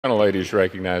Lady is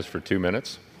recognized for 2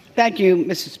 minutes. Thank you,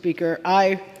 Mr. Speaker.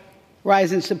 I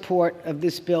rise in support of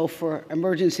this bill for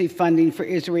emergency funding for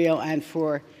Israel and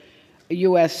for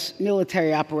U.S.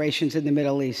 military operations in the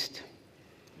Middle East.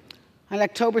 On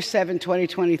October 7,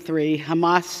 2023,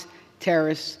 Hamas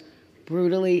terrorists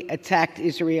brutally attacked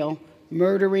Israel,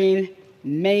 murdering,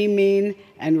 maiming,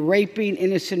 and raping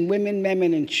innocent women, men,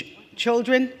 and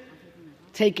children,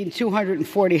 taking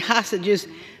 240 hostages,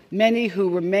 many who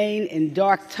remain in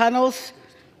dark tunnels,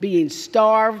 being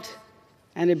starved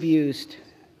and abused.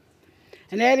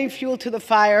 And adding fuel to the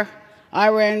fire,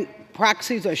 Iran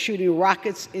proxies are shooting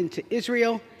rockets into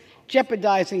Israel,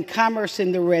 jeopardizing commerce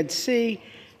in the Red Sea,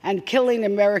 and killing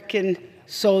American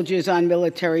soldiers on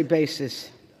military bases.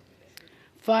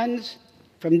 Funds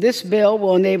from this bill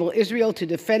will enable Israel to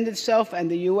defend itself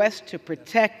and the U.S. to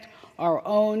protect our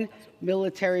own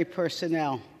military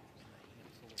personnel.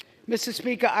 Mr.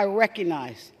 Speaker, I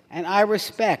recognize and I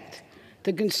respect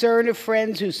the concern of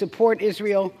friends who support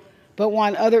Israel but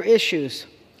want other issues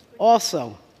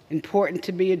also important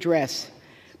to be addressed.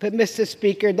 But, Mr.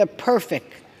 Speaker, the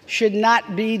perfect should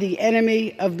not be the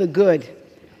enemy of the good.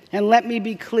 And let me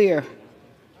be clear,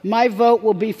 my vote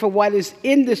will be for what is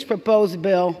in this proposed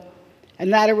bill and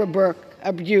not a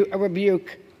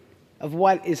rebuke of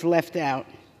what is left out.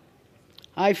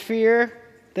 I fear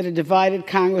that a divided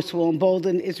Congress will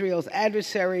embolden Israel's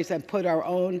adversaries and put our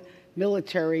own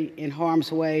military in harm's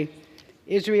way.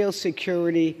 Israel's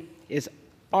security is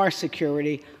our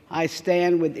security. I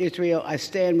stand with Israel, I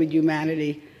stand with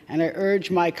humanity, and I urge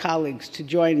my colleagues to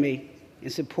join me in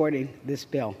supporting this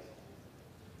bill.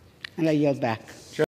 And I yield back.